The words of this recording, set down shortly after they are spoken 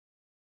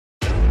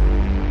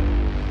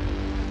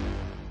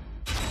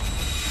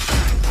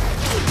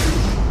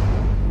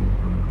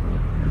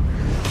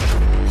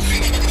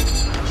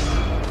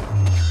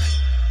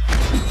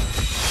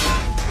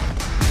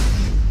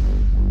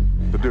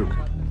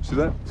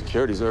that?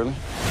 Security's early.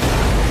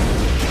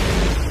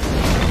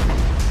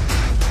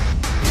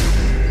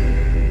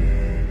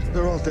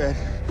 They're all dead.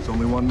 There's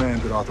only one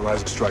man could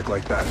authorize a strike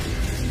like that.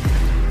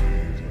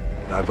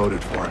 And I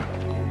voted for him.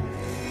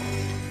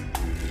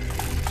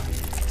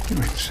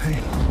 You're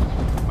insane.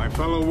 My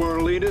fellow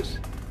world leaders,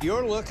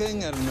 you're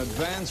looking at an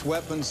advanced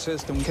weapons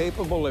system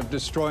capable of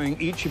destroying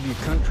each of your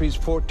countries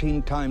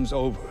 14 times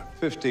over.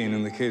 15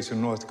 in the case of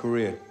North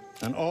Korea.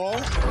 And all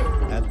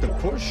at the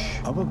push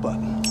of a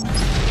button.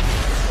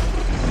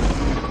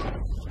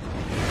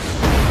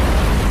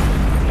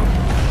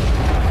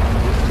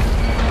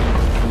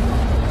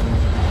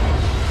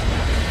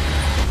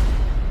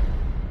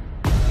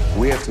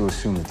 We have to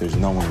assume that there's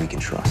no one we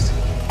can trust.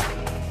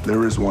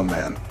 There is one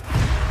man.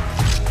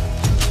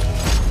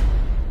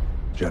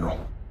 General,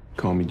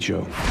 call me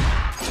Joe.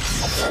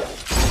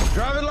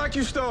 Drive it like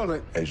you stole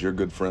it. As your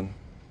good friend,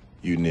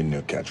 you need a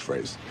new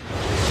catchphrase.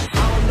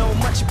 I don't know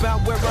much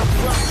about where I'm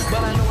from,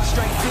 but I know it's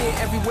straight fear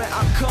everywhere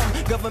I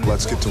come. Government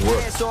Let's get to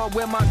work. So I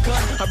wear my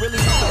gun. I really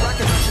want the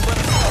rocket launcher, but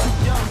I'm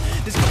too young.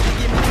 This game to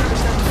give me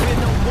courage not to fear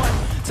no one,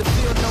 to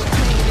feel no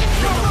pain and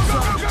hear no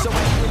tongue. So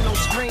I hear no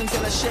screams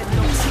and I shed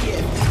no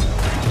tear.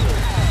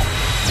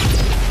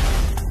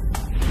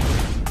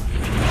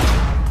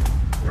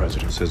 The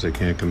president says they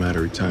can't come out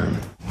of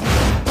retirement.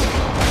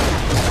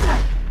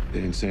 They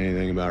didn't say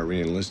anything about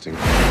re-enlisting.